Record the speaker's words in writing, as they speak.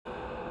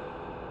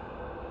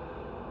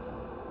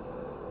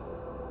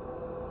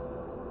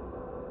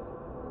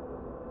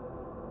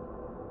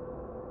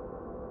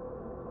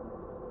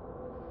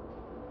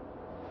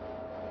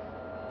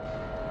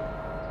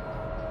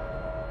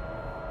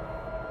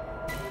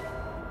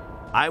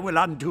I will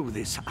undo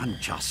this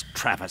unjust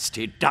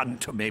travesty done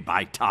to me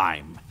by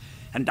time,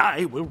 and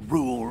I will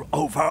rule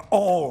over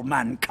all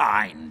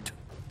mankind.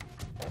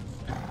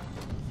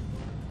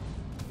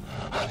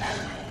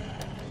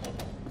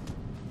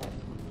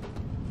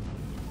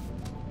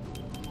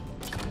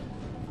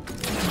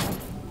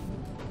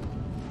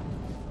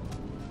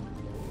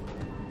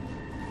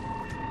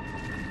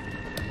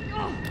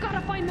 Oh,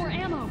 gotta find more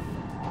ammo.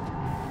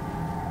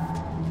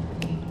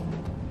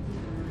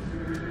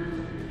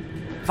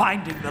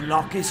 Finding the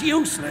lock is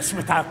useless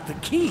without the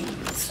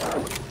keys.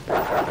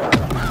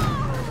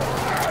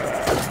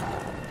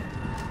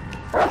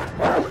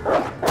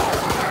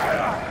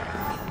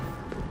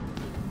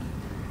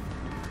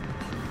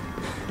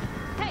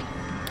 Hey!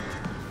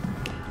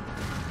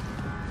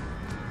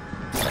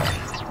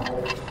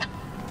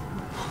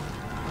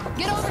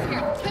 Get over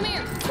here! Come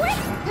here! Quick!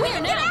 Come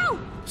here now!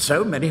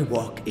 So many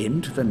walk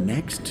into the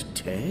next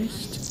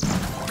test?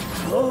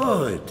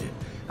 Good.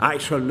 I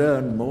shall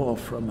learn more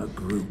from a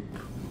group.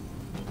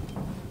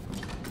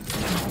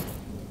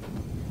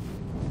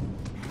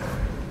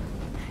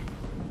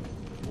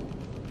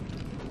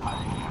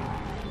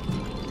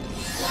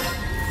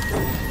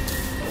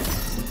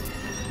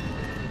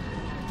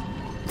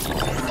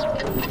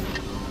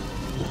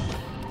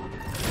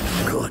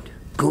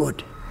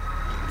 Good.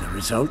 The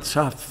results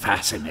are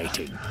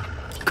fascinating.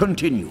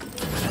 Continue.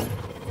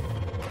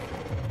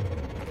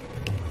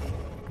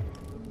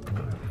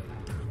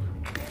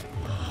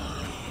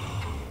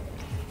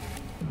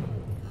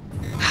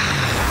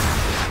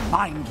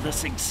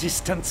 Mindless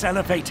existence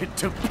elevated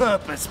to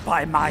purpose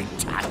by my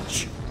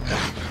touch.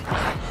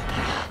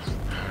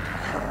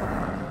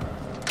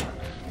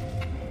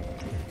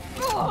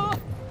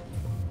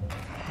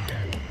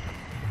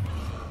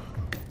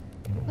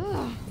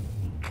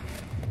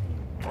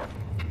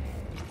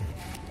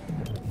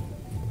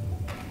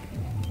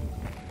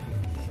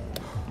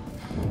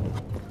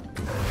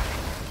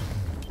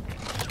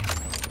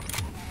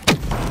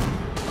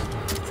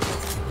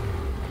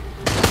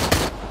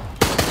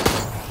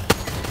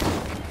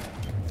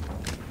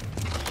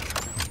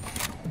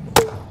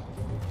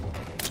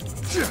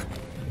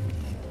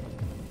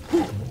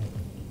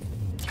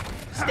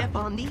 Step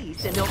on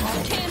these and they'll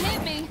all Can't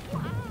hit me!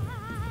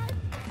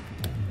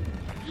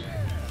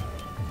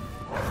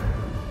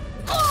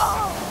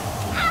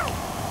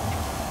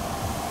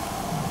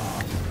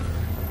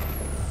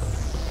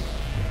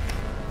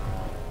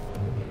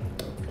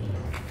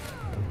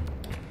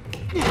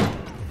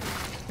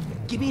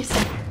 give me a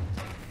second.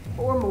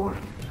 Or more.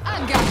 I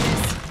got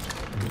this!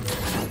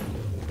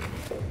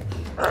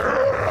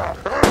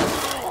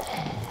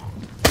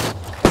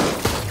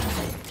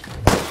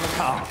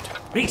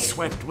 Be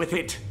swift with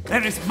it.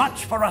 There is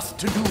much for us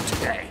to do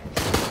today.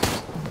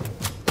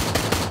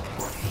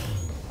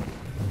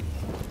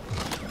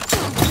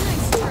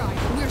 Nice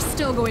try. We're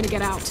still going to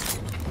get out.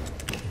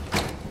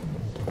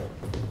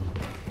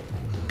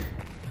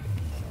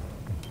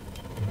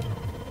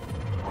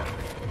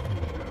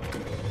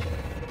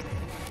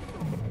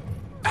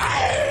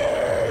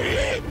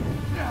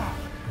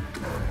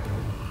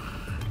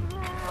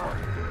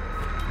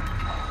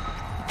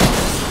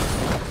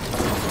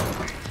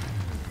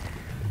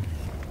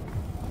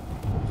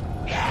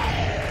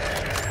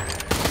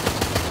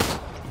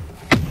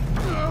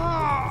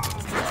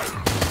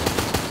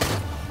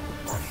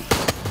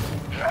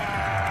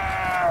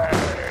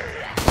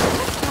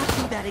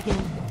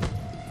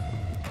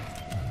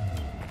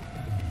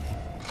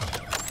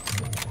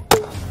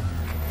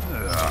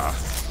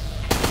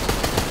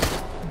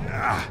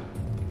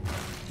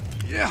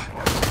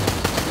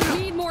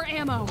 Need more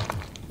ammo.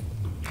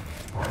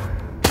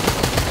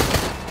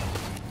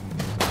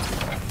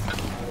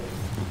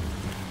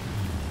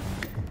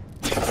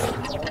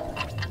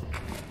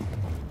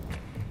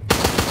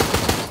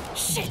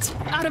 Shit!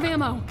 Out of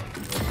ammo.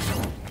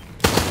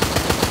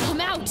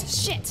 I'm out.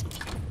 Shit.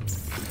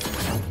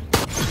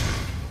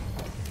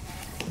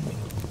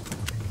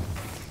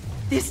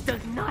 This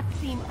does not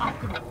seem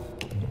optimal.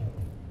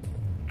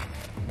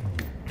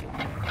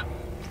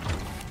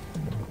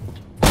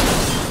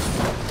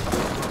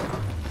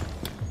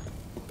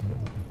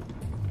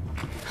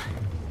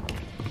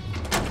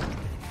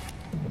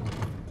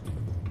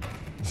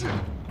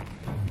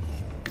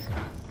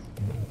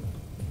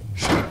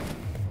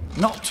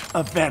 Not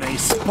a very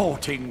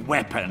sporting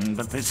weapon,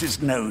 but this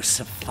is no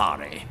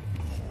safari.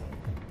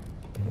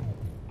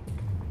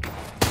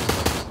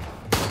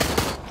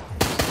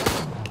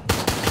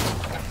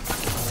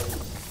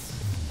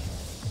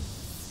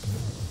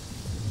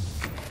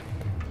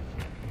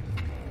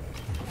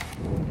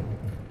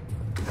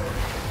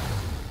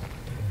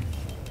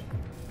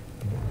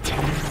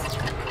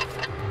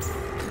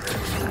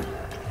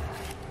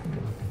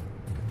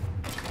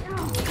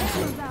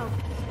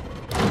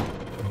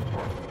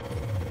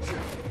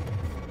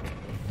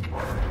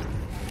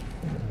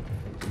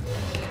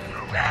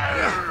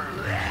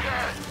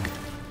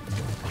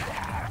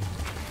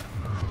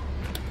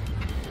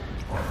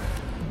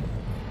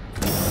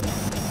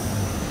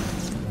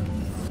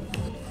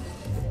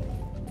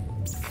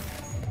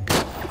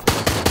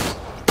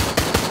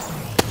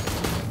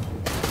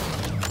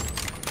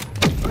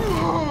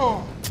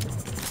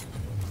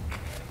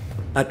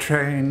 A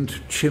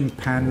trained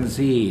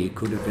chimpanzee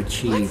could have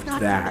achieved Let's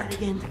not that. do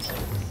that again.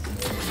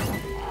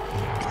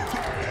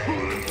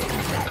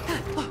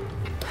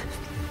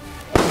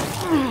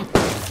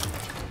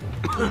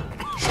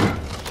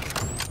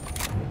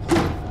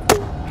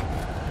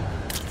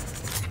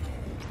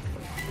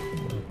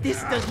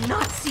 This does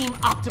not seem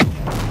optimal.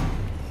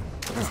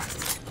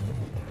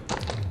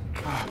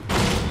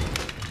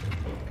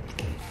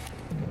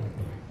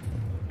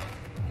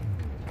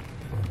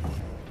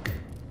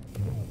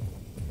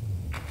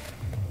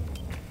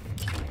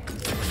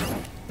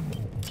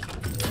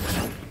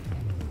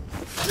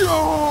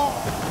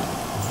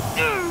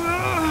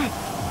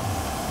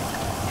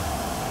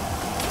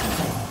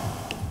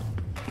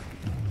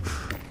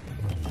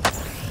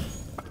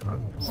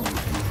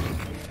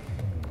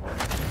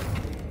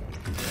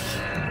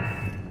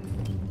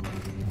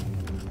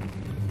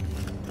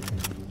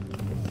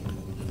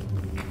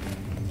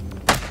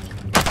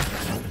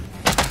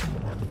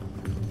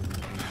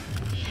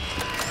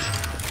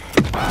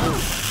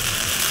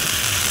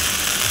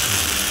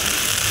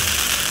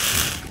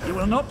 You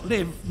will not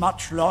live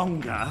much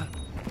longer.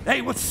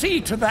 They will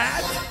see to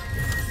that.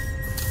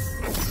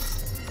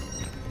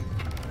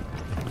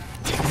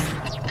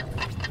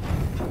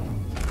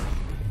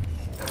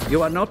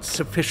 You are not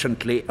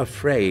sufficiently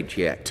afraid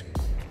yet.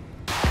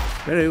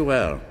 Very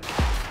well.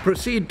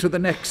 Proceed to the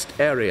next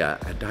area,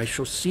 and I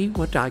shall see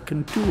what I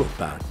can do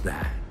about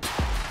that.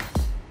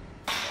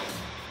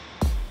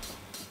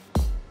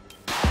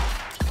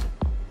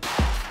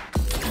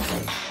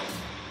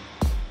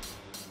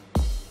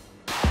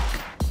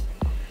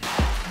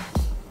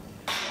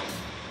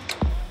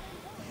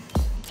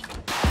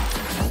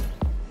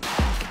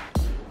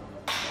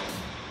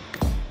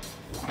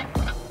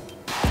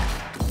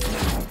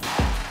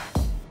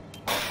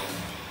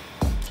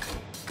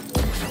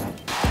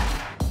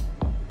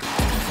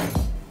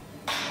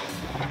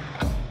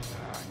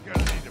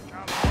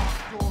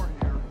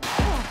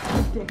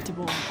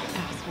 Predictable,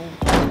 asshole.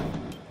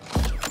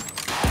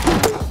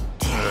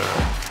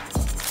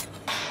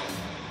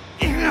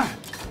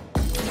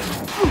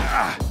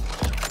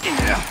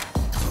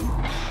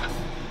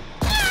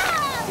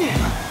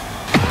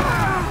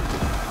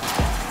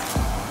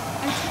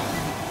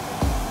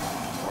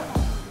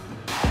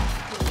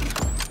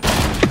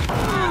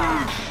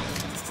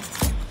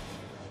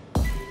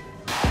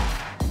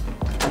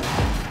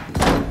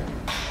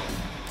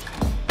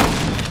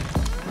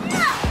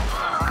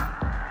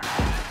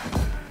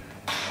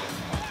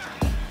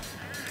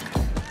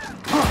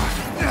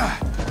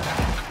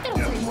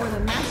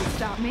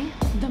 Stop me.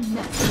 The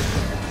mess.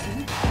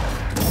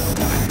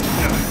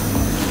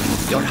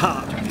 Your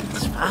heart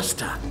beats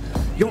faster.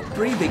 Your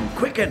breathing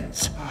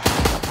quickens.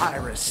 The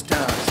virus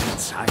stirs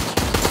inside you.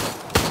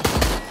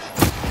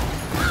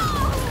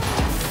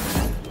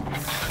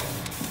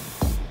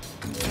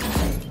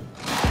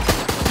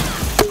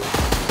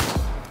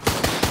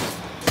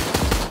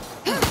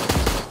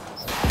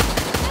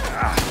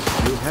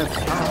 You have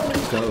far to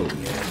go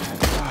yet.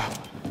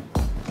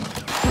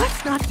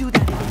 Let's not do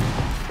that again.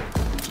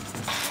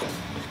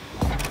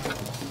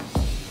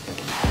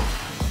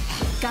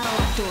 Got a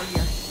locked door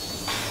here.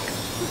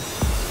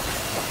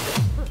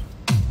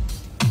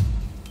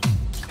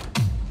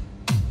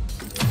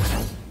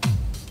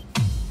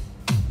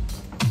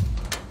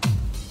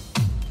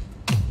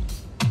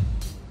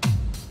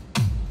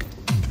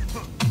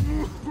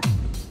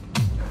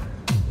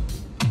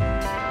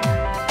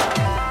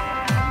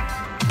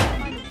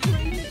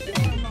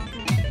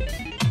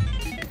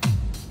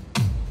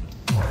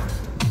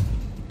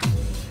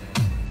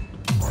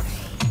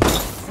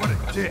 What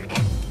a dick.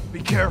 Be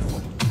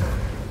careful.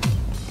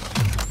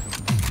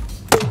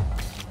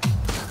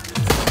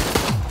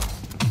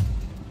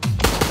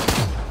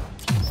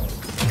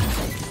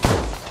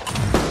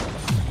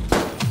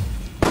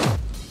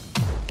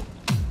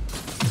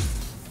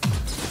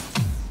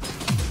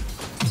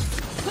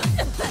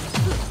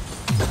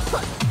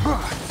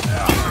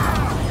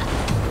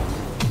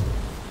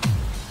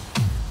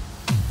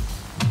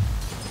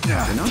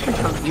 Do not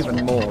become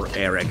even more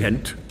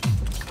arrogant.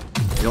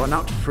 You're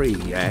not free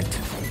yet.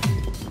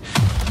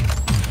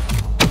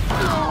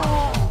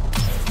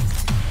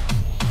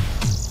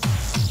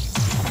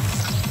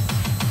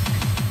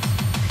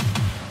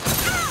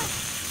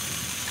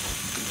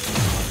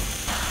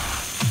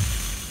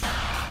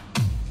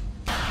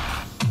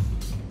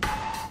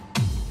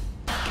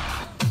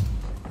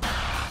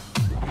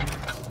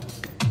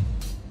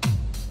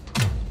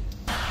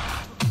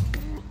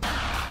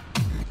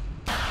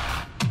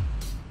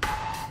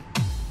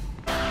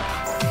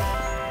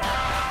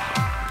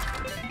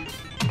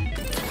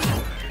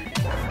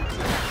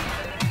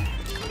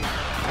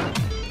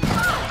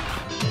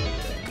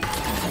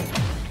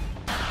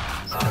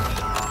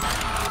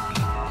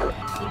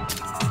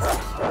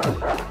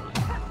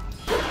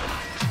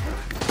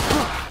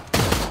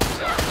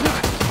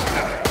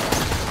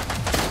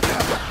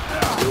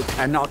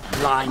 Cannot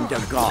blind a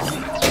god.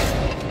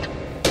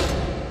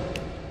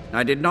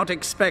 I did not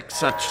expect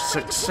such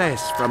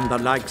success from the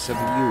likes of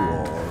you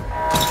all.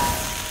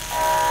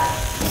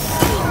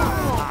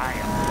 I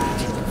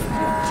am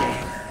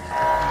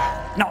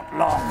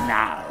long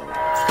now.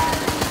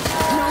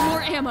 No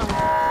more ammo.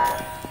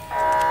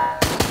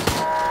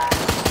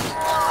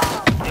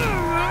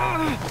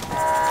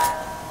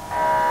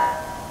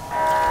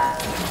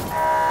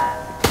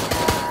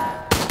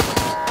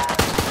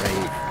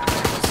 Brave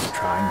man's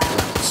trying to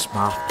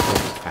outsmart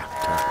your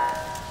captor.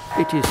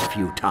 It is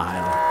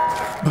futile,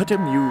 but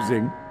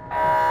amusing.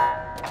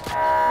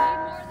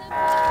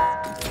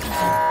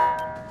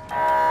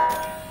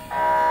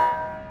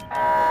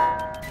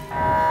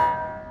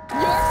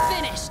 You're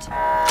finished.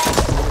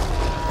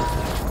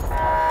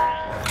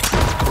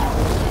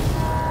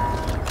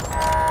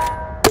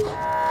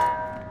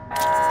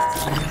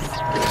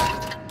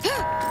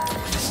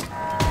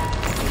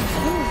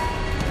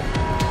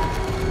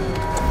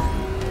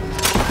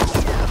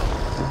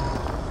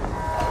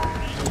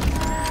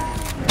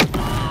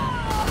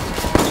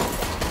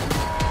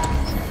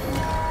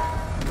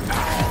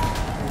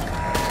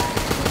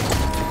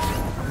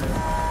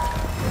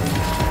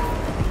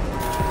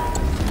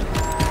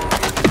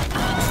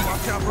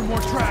 Watch out for more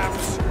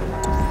traps.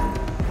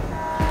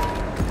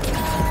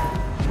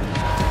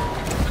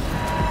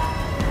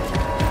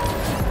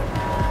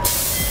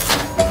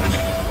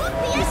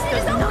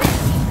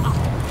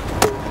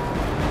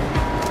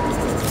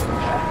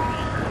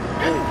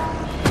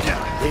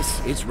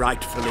 This is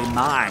rightfully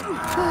mine.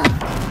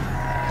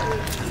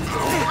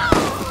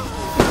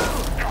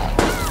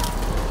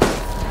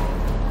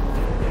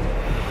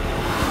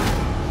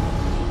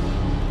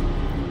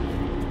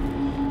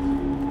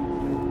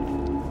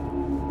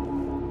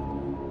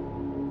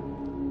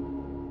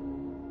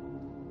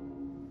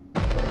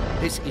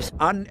 This is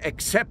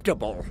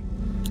unacceptable.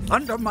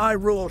 Under my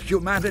rule,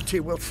 humanity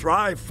will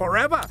thrive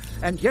forever,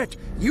 and yet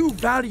you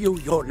value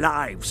your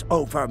lives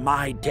over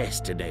my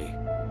destiny.